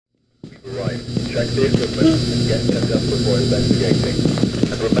Right. Check the equipment and get set up before investigating.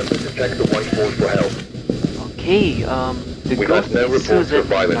 And remember to check the whiteboard for help. Okay, the We ghost have no is reports Susan of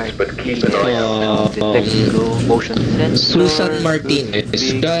violence, but keep an eye out. Detect go motion sensor. Susan Martinez.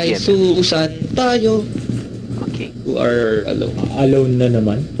 big Guys, EMF. Susan tayo. Okay. Who are alone. Alone na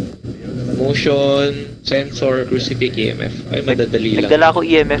naman. Motion, sensor, crucifix, EMF. Ay, madadali lang. Nagdala ko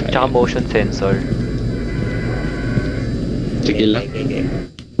EMF tsaka motion sensor. Sige lang.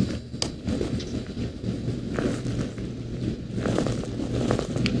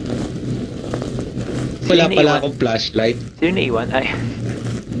 Wala pala akong flashlight. Sino naiwan? Ay.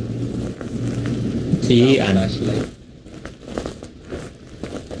 Si Ana. Flashlight.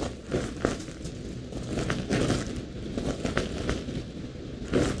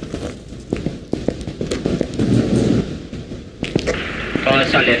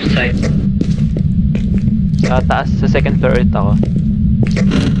 Sa left side. Sa taas, sa second floor ulit ako.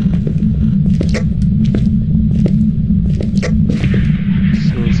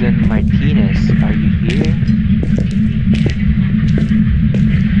 Susan Martinez, are you here?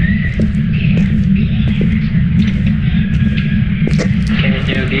 Can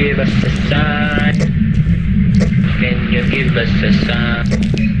you give us a sign? Can you give us a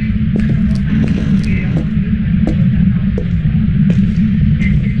sign?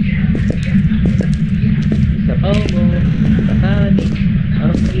 Sabaw mo, kahani,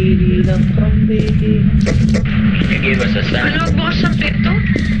 ang hili ng kambing. Can you give us a sign? Ano, boss ang pito?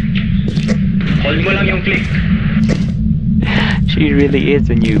 Hold mo lang yung click. She really is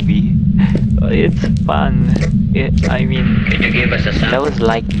a newbie. It's fun. I mean, Can you give us a sign? that was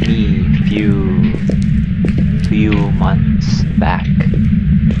like me few months back.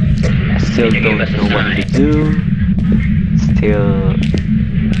 I still Can you give don't us a know what to sign? do. Still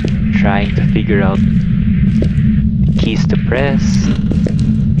trying to figure out the keys to press.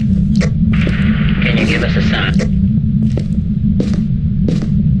 Can you give us a sign?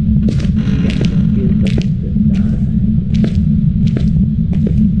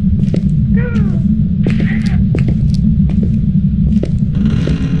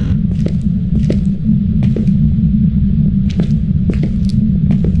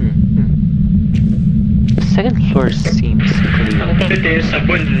 Second floor seems clean. Ang kulit yung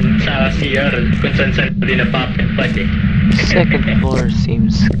sabon sa CR kung saan din napapit pati. Second floor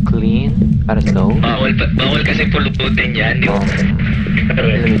seems clean. I don't know. Bawal kasi pulutin yan, di ba?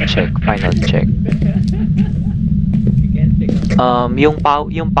 Let me check. Final check.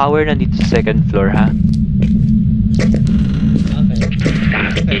 Yung power nandito sa second floor, ha?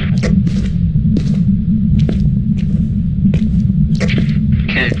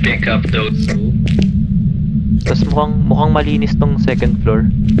 Can't pick up those. Tapos mukhang malinis tong second floor.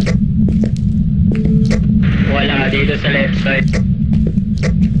 Wala dito sa left side.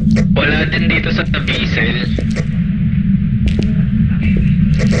 Wala din dito sa tabisel.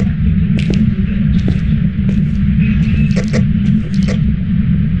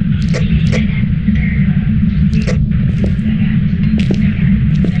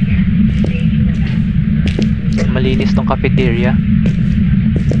 Malinis tong cafeteria.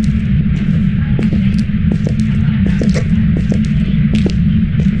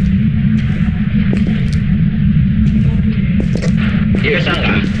 Dito saan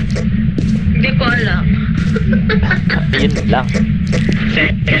ka? Hindi ko alam. Yun lang.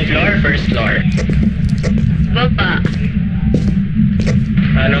 Second floor, first floor. Baba.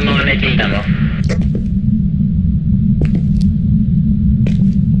 Ano mga nakikita mo?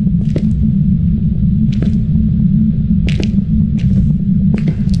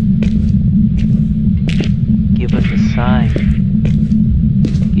 Give us a sign.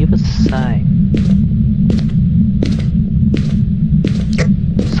 Give us a sign.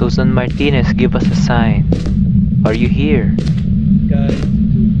 Susan Martinez, give us a sign. Are you here? Guys,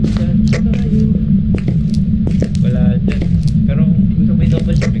 Susan tayo. Wala dyan. Pero gusto may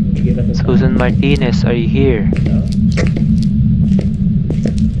double check. Hindi na sa Susan Martinez, are you here? Guys,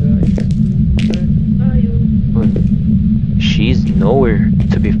 Susan tayo. She's nowhere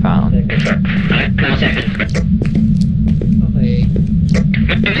to be found. Second floor. Okay.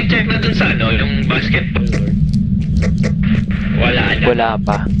 Mag-check na dun sa ano, yung basketball. Wala na. Wala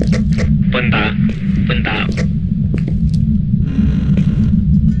pa. Punta ako.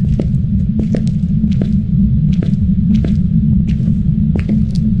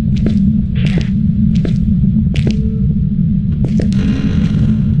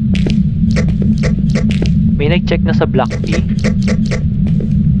 May nag-check na sa Black Key.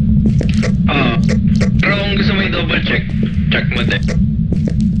 Pero kung gusto mo i-double check, check mo din.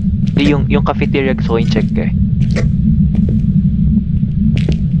 Di, yung cafeteria gusto ko yung check eh.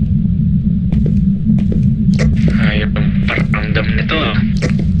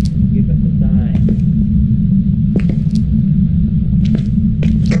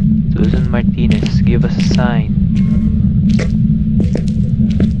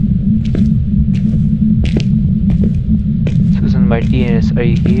 Martinez, are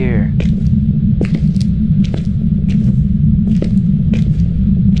you here?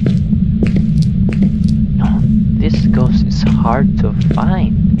 No, this ghost is hard to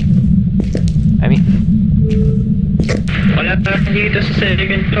find. I mean, Wala pa dito sa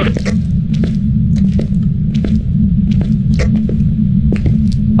second floor.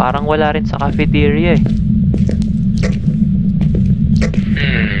 parang wala rin sa cafeteria eh.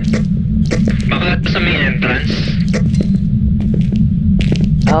 Baka sa may entrance.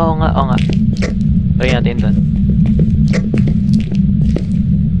 Oo nga, oo nga. Try natin doon.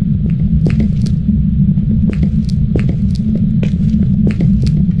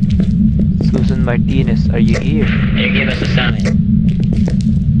 Susan Martinez, are you here? You give us a sign.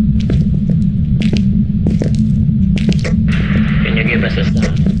 Can you give us a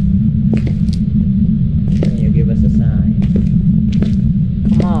sign? Can you give us a sign?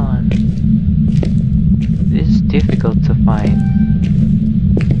 Come on. This is difficult to find.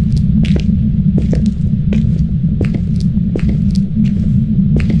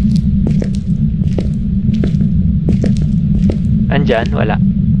 Andyan, wala.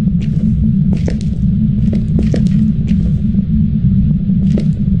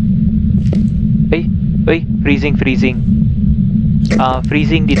 Uy, freezing.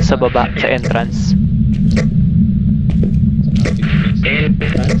 Freezing dito sa baba, sa entrance.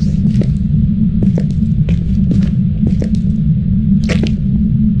 Entrance?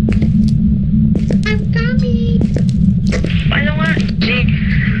 I'm coming! Paano nga, Jake?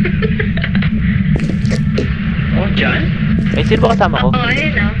 Oh, John? Ay, sino ba kasama ko? Oo,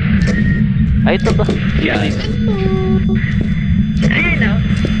 ayun o. Ay, ito ba? Yeah. Ayun o.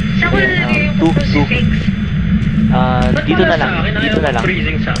 Saan ko nalagay yung Two. crucifix? Ba't Dito wala na lang. sa akin? Dito Ayaw na lang.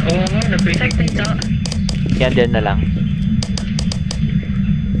 freezing sa... Oo nga, na-freezing. Sakto ito. Yan, dyan na lang.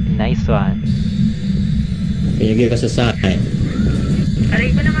 Nice one. Can you give us a sign? Aray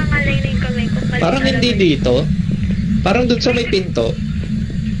ko nangangalay na yung kamay ko. Mali Parang talaga. hindi dito. Parang dun sa may pinto.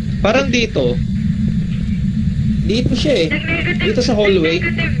 Parang dito. Dito siya eh. Nag-negative. Dito sa hallway.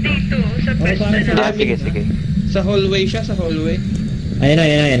 Nag-negative dito. Sa Oo, first parang ano. sa- Sige. Sa hallway siya, sa hallway. Ayun na.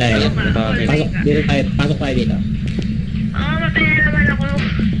 Oo nga, hallway Pasok, nga. dito tayo, pasok tayo dito. Matay na naman ako.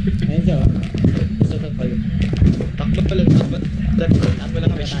 Ayun siya. Gusto ko kayo. Takbo pala. Takbo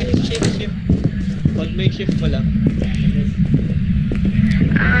lang kami. Shift. Hold mo yung shift mo lang.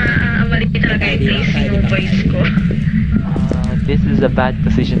 Mali talaga yung place yung voice ko. This is a bad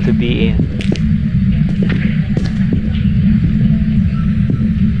position to be in.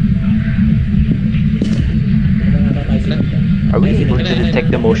 Are we able to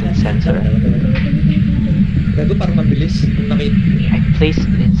detect the motion sensor? Gago, parang mabilis. Nung nakita. I placed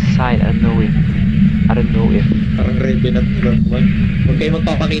it inside. I don't know if. Parang revenant naman. Huwag kayo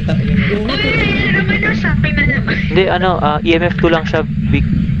magpapakita. Uy, naman na sa akin na naman. Hindi, EMF 2 lang siya. Big.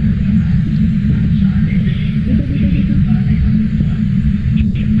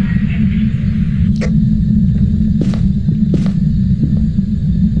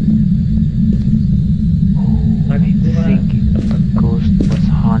 I think the ghost was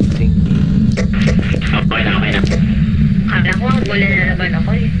haunting me. Okay na. Kala ko, ang bola na naman ako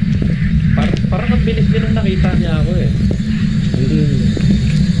eh. Parang ang bilis din nung nakita niya ako eh.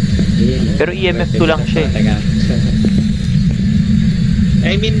 Pero EMF 2 lang siya eh. Teka.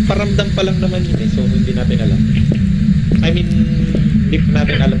 I mean, paramdam pa lang naman yun eh. So, hindi natin alam. I mean, hindi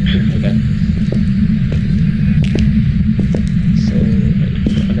natin alam kung saan. So,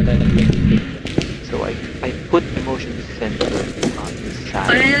 ano tayo nag-link? So I put the motion sensor on the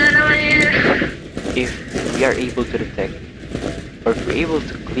Wala side. na naman yun. If we are able to detect, or if we're able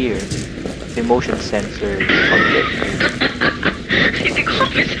to clear the motion sensor object, Hindi ko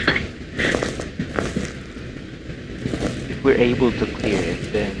kapasay. if we're able to clear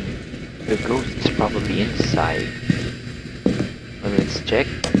it, then the ghost is probably inside. Well, let's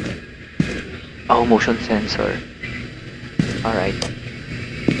check. Oh, motion sensor. Alright.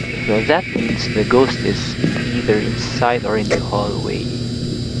 Well, that means the ghost is either inside or in the hallway.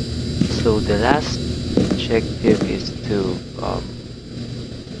 So the last objective is to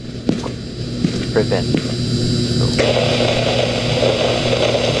prevent. So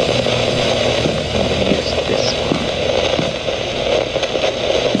I'm gonna use this one.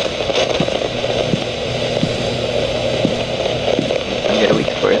 I'm gonna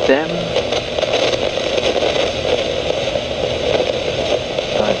wait for them.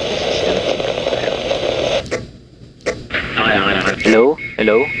 This is gonna take a while. Okay. Hello?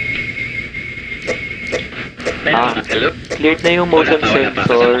 Hello? Cleared na yung motion Wala pa. sensor,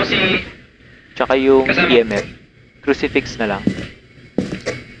 Kasama ko si... tsaka yung Kasama- EMF. Crucifix na lang.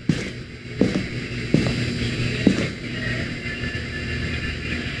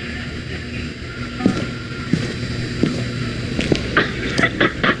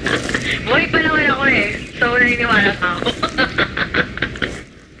 Naniniwala pa ako.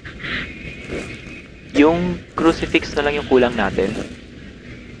 Yung crucifix na lang yung kulang natin.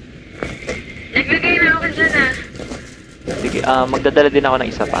 Nagbigay na ako dyan ah. Sige, magdadala din ako ng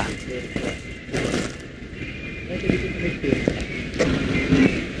isa pa.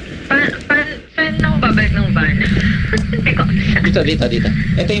 Saan ako babalik ng van? Hindi ko saan. Dito.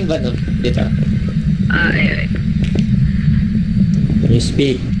 Ito yung van, no? Dito. Ay. Can you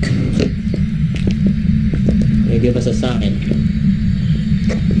speak? Can you give us a sign?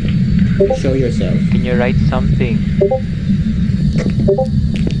 Show yourself. Can you write something?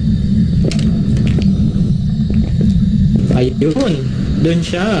 Ayun! Doon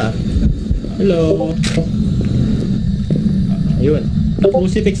siya! Hello! Ayun.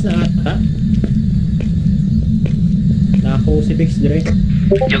 Na-crucifix na ata. Na-crucifix dire.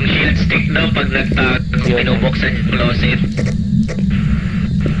 Yung shield stick daw pag nagtago, binubuksan yung closet.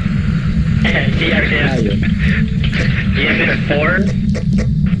 CR Ayun. EMF4.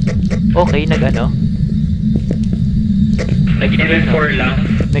 Okay, nag-ano? Nag-EMF4 lang.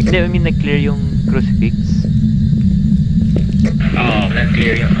 Nag-clear yung crucifix. Oo,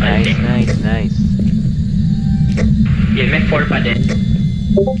 nag-clear yung Nice. EMF4 pa din.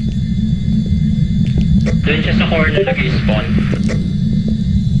 Doon siya sa corner nag-spawn.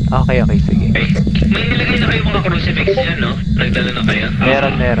 Okay, sige. Okay. May nilagay na kayo mga crucifix dyan, no? Nagdala na kayo?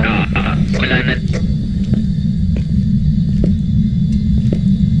 Meron. Wala na.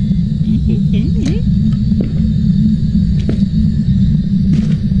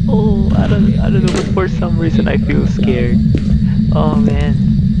 Oh, I don't know, but for some reason I feel scared. Oh man.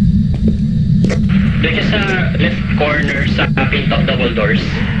 Doon siya sa left corner sa pinto double doors.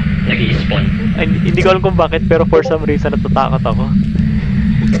 Nag-i-spawn. Ay, hindi ko alam kung bakit, pero for some reason natatakot ako.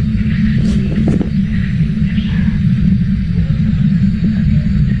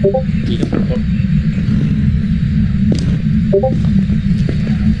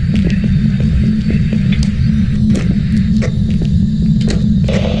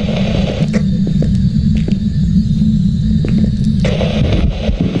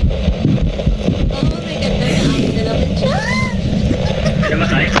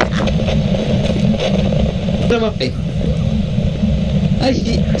 Namatay? Namatay. Ay,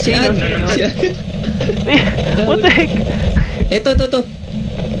 si Ann. What the heck? Ito.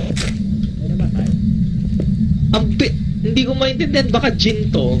 Hindi ko maintindihan, baka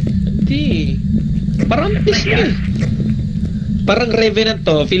Jin to. Hindi. Parang Disney. Parang Revenant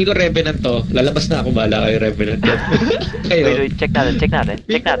to. Feel ko Revenant to. Lalabas na ako, bahala kayo Revenant to. Kayo. Wait, check natin.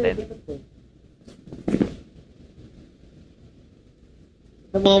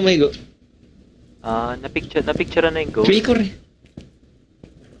 Oh my God. Na-picture na yung ghost. Feel ko rin.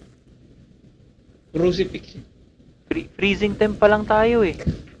 Crucifix. Freezing temp pa lang tayo eh.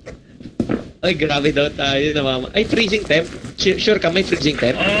 Ay, grabe daw tayo. Ay, freezing temp? Sure ka may freezing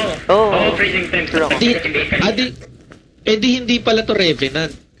temp? Oo, freezing temp. Hindi pala to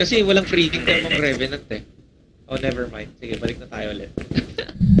Revenant. Kasi walang freezing temp ang Revenant eh. Oh, never mind. Sige, balik na tayo ulit.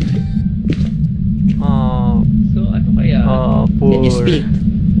 So, ano kaya? Poor. Can you speak?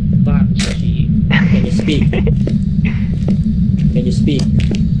 Bakshi. Can you speak? Can you speak?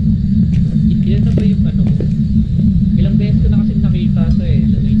 Ilan na ba yung ano? Ilang beses ko na kasi nakita ito eh.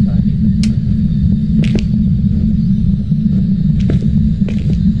 Sa may sabi.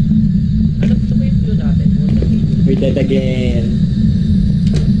 Ano gusto mo yung clue natin? We're dead again.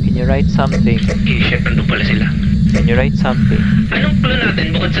 Can you write something? Shit, nandun pala sila. Can you write something? Anong clue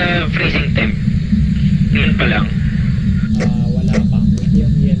natin bukod sa freezing temp? Yun pa lang. Wala pa.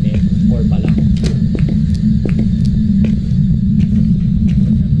 Yung yan eh. 4 pa lang.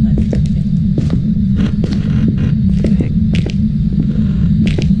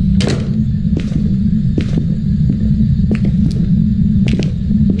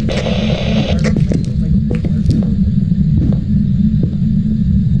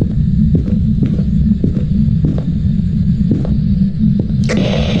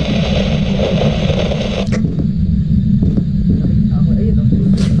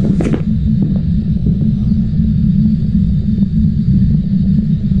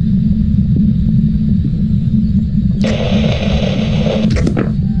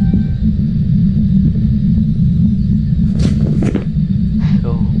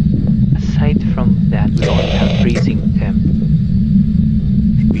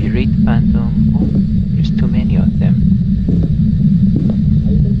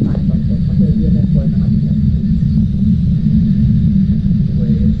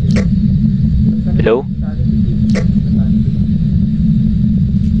 Hello?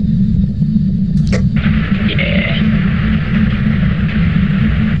 Yeah.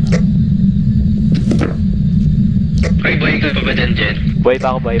 Buhay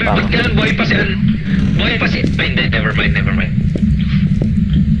pa ako, buhay pa ako. Ba't ganun? Buhay pa si An. Buhay pa si... Ay, hindi. Never mind.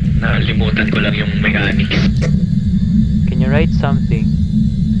 Nakalimutan ko lang yung mechanics. Can you write something?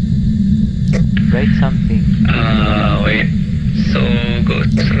 Write something. Wait. So,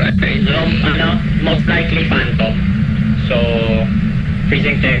 ghost right. Most likely phantom. So,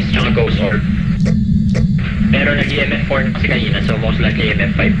 freezing text tsaka ghost orb. Pero nag-EMF 4 na kasi kanina, so most likely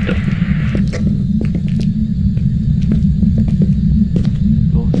EMF 5 to.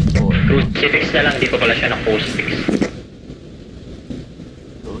 Ghost orb. Crucifix na lang, di pa pala siya ng crucifix.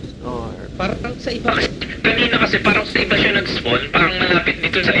 Ghost orb. Parang sa iba kasi... Kanina kasi parang sa iba siya nag-spawn. Parang malapit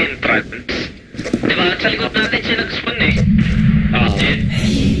dito sa entrance. Diba? Sa likod natin siya nag-spawn eh.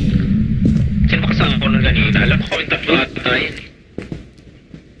 Sino kasama ko nun kanina? Alam ko yung tatlo ata yun eh.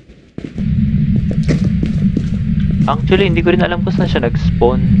 Actually, hindi ko rin alam kung saan siya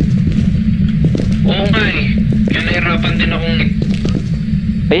nag-spawn. Oo nga eh. Kaya nahirapan din akong...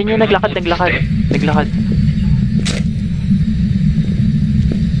 Ayun yung naglakad.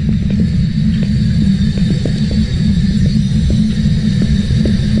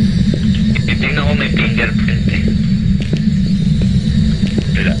 Titignan ko may fingerprint eh.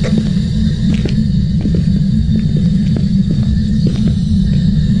 Wala.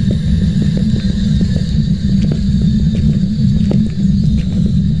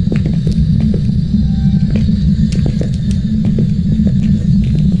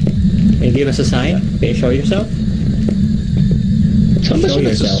 Can you give us a sign? Can you show yourself? Saan ba Show siya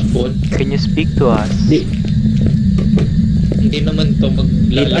yourself. nagsuspawn? Can you speak to us? Hindi naman to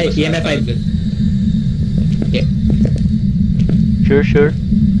maglalabas EMF na 5. agad. Sure.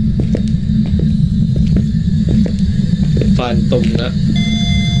 Phantom na.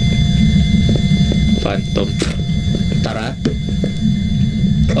 Phantom. Tara.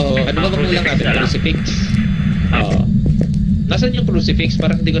 Oo, ano ba bang ulang natin? Crucifix? Oo. Nasaan yung crucifix?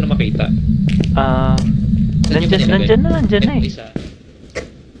 Parang hindi ko na makita. Nandyan na eh. Isa.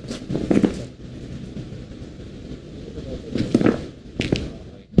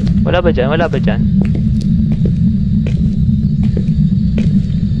 Wala ba dyan?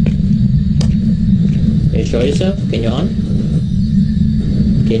 Can you show yourself? Can you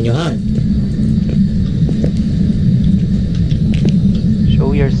hunt?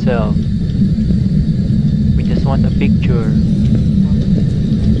 Show yourself. We just want a picture.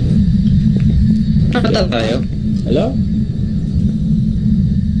 Nakata tayo? Hello?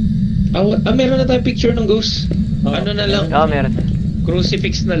 Meron na tayong picture ng ghost. Oh. Ano na lang? Meron na.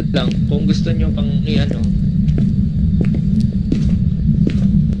 Crucifix na lang. Kung gusto nyo pang i-ano.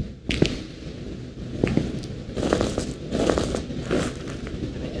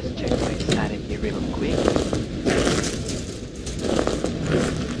 Let me just check my sanity real quick.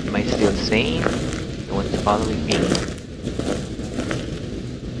 Am I still sane? No one's following me.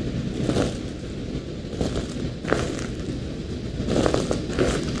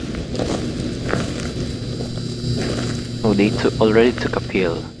 Oh, they already took a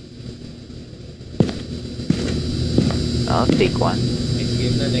pill. I'll take one. Next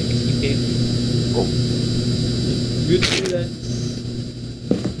game na, next game. Oh, Beautiful lands.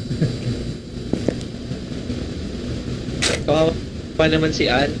 Kawawa pa naman si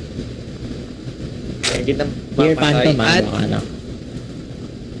Ann. Lagi nang Here, Phantom, Ann, baka na.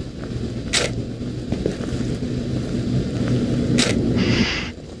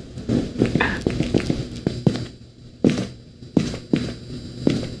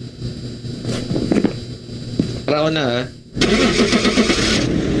 Tara na ha.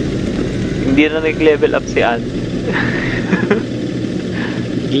 hindi na nag-level up si Ann.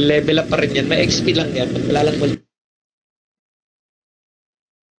 Level up pa rin yan. May XP lang yan. Wala lang mo.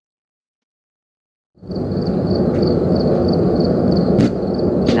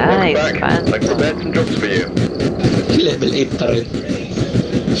 Nice, Welcome back. I've Phantom. prepared some jobs for you. Level 8 pa rin.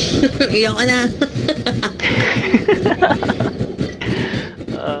 Iyak ka na.